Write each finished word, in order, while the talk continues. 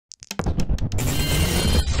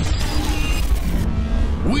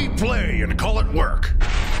We play and call it work.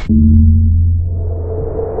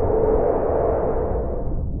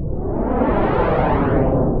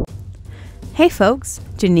 Hey folks,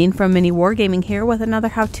 Janene from MiniWarGaming here with another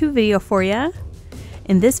how-to video for you.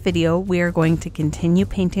 In this video, we are going to continue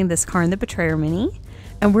painting this Kharn the Betrayer mini,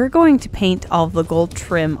 and we're going to paint all of the gold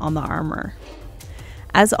trim on the armor.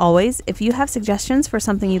 As always, if you have suggestions for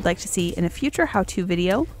something you'd like to see in a future how-to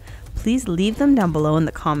video, please leave them down below in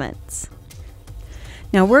the comments.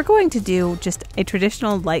 Now we're going to do just a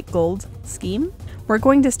traditional light gold scheme. We're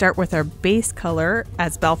going to start with our base color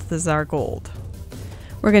as Balthazar Gold.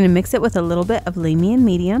 We're going to mix it with a little bit of Lamian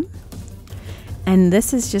Medium, and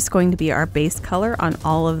this is just going to be our base color on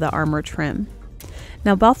all of the armor trim.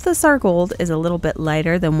 Now Balthazar Gold is a little bit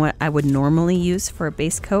lighter than what I would normally use for a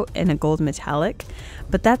base coat in a gold metallic,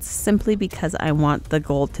 but that's simply because I want the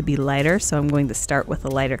gold to be lighter, so I'm going to start with a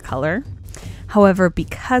lighter color. However,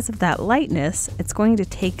 because of that lightness, it's going to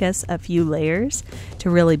take us a few layers to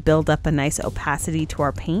really build up a nice opacity to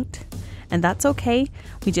our paint. And that's okay.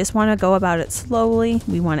 We just want to go about it slowly.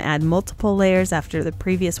 We want to add multiple layers after the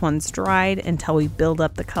previous one's dried until we build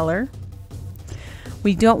up the color.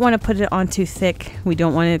 We don't want to put it on too thick. We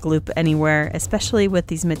don't want to gloop anywhere, especially with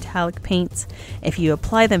these metallic paints. If you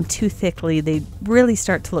apply them too thickly, they really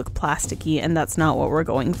start to look plasticky, and that's not what we're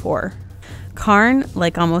going for. Kharn,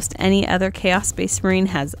 like almost any other Chaos Space Marine,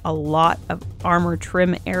 has a lot of armor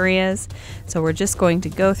trim areas, so we're just going to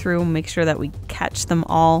go through and make sure that we catch them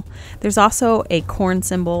all. There's also a corn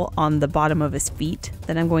symbol on the bottom of his feet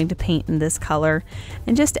that I'm going to paint in this color,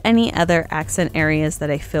 and just any other accent areas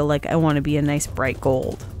that I feel like I want to be a nice bright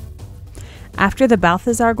gold. After the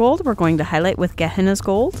Balthazar Gold, we're going to highlight with Gehenna's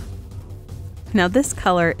Gold. Now this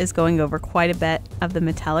color is going over quite a bit of the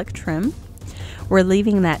metallic trim. We're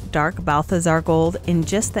leaving that dark Balthazar Gold in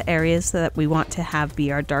just the areas that we want to have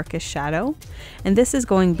be our darkest shadow, and this is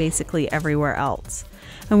going basically everywhere else.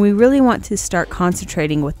 And we really want to start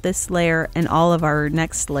concentrating with this layer and all of our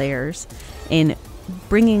next layers in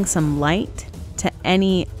bringing some light to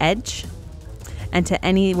any edge and to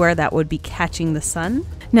anywhere that would be catching the sun.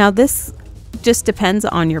 Now this just depends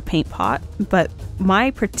on your paint pot, but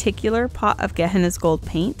my particular pot of Gehenna's Gold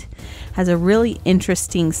paint has a really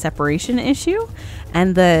interesting separation issue,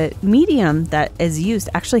 and the medium that is used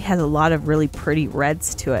actually has a lot of really pretty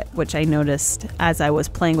reds to it, which I noticed as I was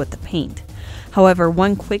playing with the paint. However,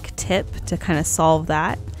 one quick tip to kind of solve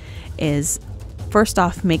that is, first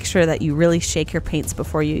off, make sure that you really shake your paints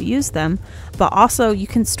before you use them, but also you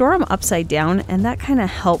can store them upside down, and that kind of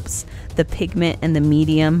helps the pigment and the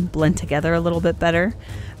medium blend together a little bit better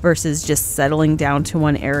versus just settling down to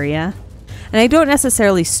one area. And I don't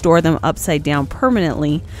necessarily store them upside down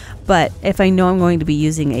permanently, but if I know I'm going to be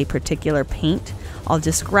using a particular paint, I'll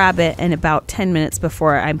just grab it, and about 10 minutes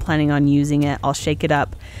before I'm planning on using it, I'll shake it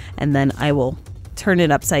up, and then I will turn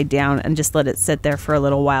it upside down and just let it sit there for a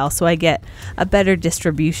little while so I get a better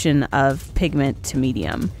distribution of pigment to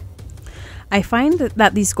medium. I find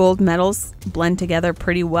that these gold metals blend together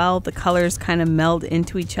pretty well. The colors kind of meld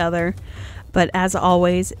into each other. But as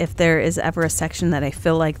always, if there is ever a section that I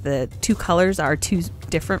feel like the two colors are too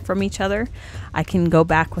different from each other, I can go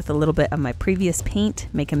back with a little bit of my previous paint,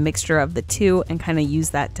 make a mixture of the two, and kind of use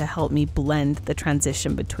that to help me blend the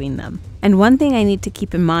transition between them. And one thing I need to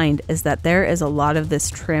keep in mind is that there is a lot of this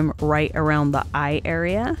trim right around the eye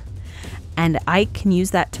area, and I can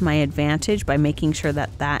use that to my advantage by making sure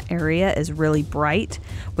that that area is really bright,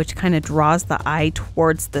 which kind of draws the eye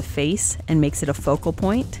towards the face and makes it a focal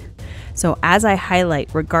point. So as I highlight,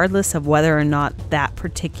 regardless of whether or not that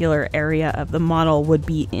particular area of the model would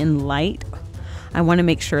be in light, I want to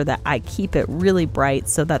make sure that I keep it really bright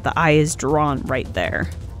so that the eye is drawn right there.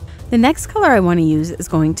 The next color I want to use is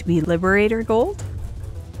going to be Liberator Gold.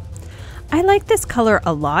 I like this color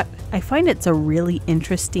a lot. I find it's a really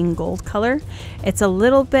interesting gold color. It's a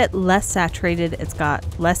little bit less saturated, it's got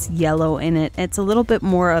less yellow in it, it's a little bit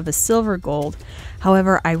more of a silver gold.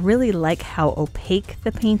 However, I really like how opaque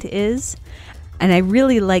the paint is, and I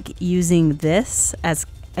really like using this as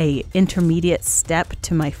an intermediate step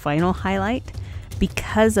to my final highlight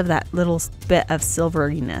because of that little bit of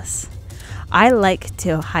silveriness. I like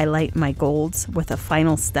to highlight my golds with a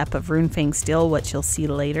final step of Runefang Steel, which you'll see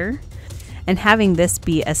later. And having this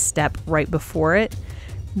be a step right before it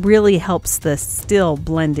really helps the steel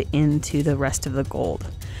blend into the rest of the gold.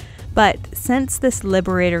 But since this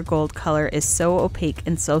Liberator Gold color is so opaque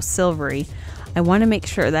and so silvery, I want to make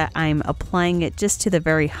sure that I'm applying it just to the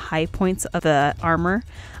very high points of the armor.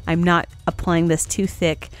 I'm not applying this too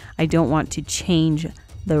thick. I don't want to change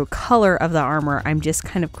the color of the armor. I'm just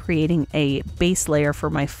kind of creating a base layer for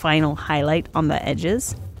my final highlight on the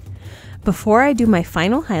edges. Before I do my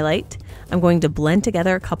final highlight, I'm going to blend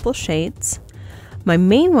together a couple shades. My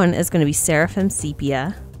main one is going to be Seraphim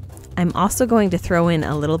Sepia. I'm also going to throw in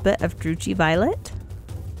a little bit of Druchii Violet.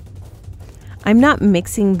 I'm not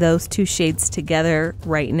mixing those two shades together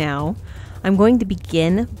right now. I'm going to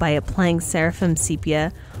begin by applying Seraphim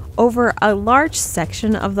Sepia over a large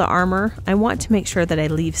section of the armor. I want to make sure that I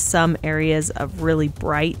leave some areas of really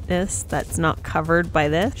brightness that's not covered by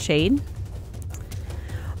the shade.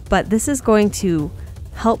 But this is going to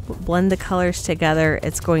help blend the colors together.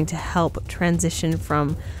 It's going to help transition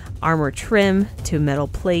from armor trim to metal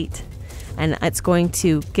plate, and it's going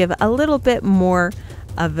to give a little bit more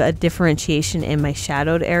of a differentiation in my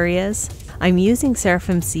shadowed areas. I'm using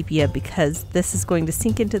Seraphim Sepia because this is going to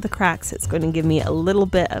sink into the cracks. It's going to give me a little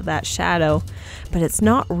bit of that shadow, but it's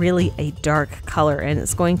not really a dark color, and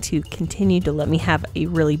it's going to continue to let me have a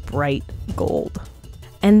really bright gold.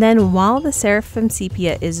 And then while the Seraphim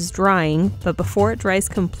Sepia is drying, but before it dries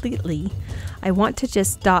completely, I want to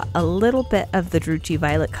just dot a little bit of the Druchii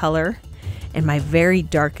Violet color in my very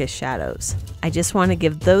darkest shadows. I just want to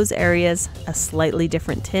give those areas a slightly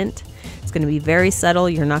different tint. It's going to be very subtle.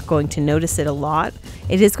 You're not going to notice it a lot.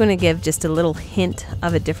 It is going to give just a little hint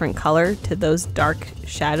of a different color to those dark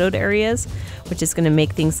shadowed areas, which is going to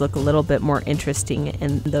make things look a little bit more interesting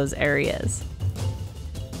in those areas.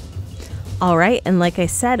 All right, and like I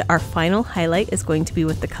said, our final highlight is going to be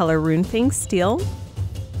with the color Runefang Steel.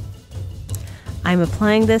 I'm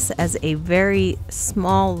applying this as a very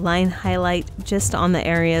small line highlight just on the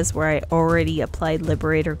areas where I already applied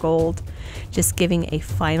Liberator Gold, just giving a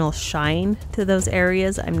final shine to those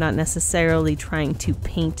areas. I'm not necessarily trying to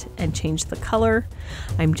paint and change the color.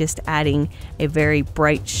 I'm just adding a very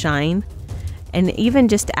bright shine. And even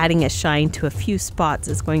just adding a shine to a few spots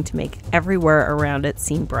is going to make everywhere around it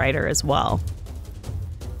seem brighter as well.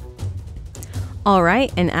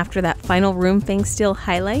 Alright, and after that final Runefang Steel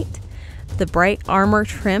highlight, the bright armor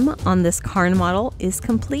trim on this Kharn model is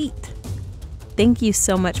complete. Thank you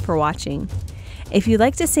so much for watching. If you'd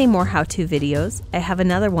like to see more how-to videos, I have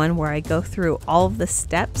another one where I go through all of the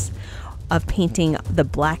steps of painting the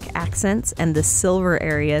black accents and the silver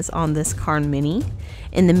areas on this Kharn Mini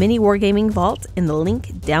in the MiniWarGaming Vault in the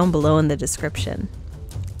link down below in the description.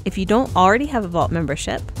 If you don't already have a Vault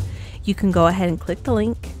membership, you can go ahead and click the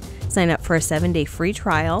link, sign up for a 7-day free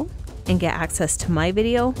trial, and get access to my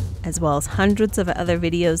video as well as hundreds of other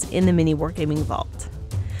videos in the MiniWarGaming Vault.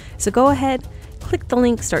 So go ahead, click the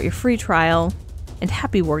link, start your free trial, and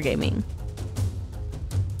happy wargaming!